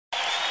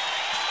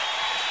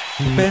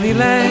Penny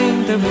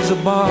Lane, there is a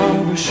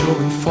barber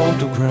showing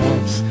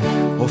photographs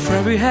of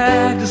every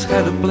head that's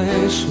had a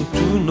place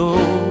to know.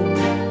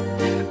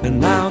 And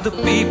now the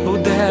people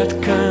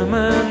that come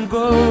and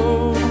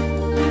go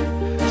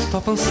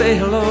stop and say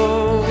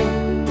hello.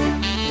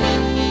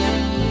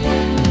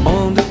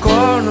 On the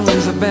corner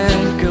is a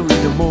banker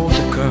with a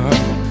motor car.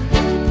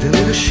 The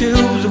little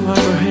shoes of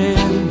her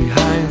hand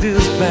behind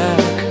his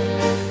back.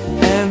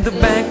 And the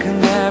banker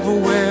never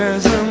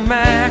wears a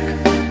Mac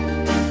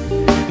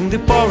in the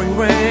pouring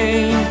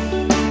rain.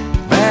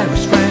 Very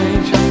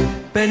strange.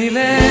 Penny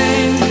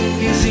Lane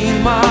is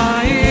in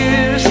my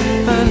ears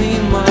and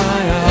in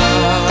my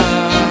eyes.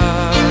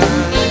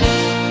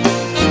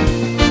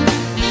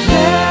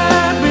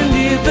 There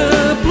beneath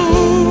the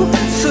blue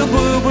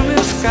suburban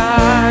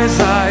skies,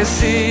 I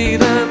see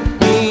them.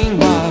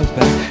 Meanwhile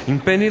back in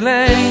Penny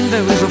Lane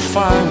there is a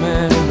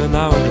fireman with an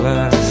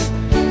hourglass,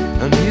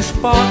 and his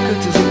pocket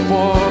is a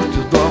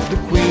portrait of the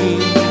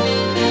Queen.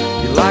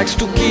 He likes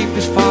to keep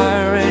his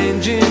fire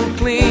engine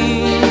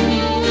clean.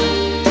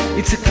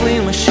 It's a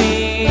clean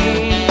machine.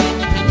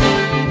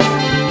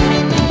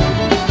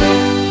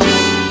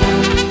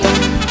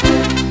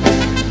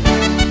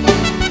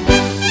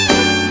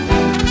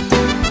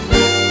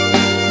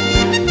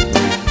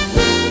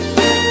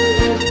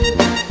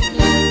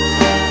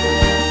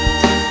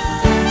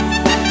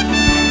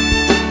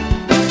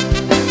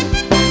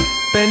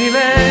 Penny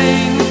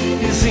Lane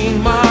is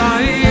in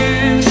my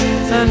ears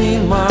and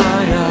in my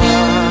eyes.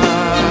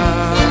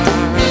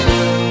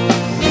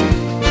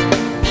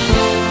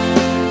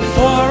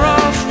 For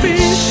a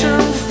fish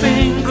and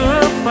finger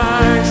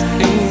pies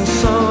in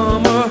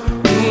summer,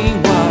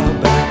 meanwhile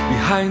back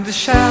behind the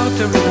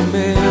shelter in the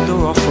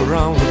middle of a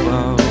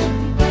roundabout,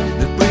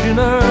 the pretty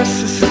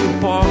nurse is sitting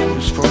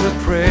paws from the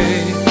tray.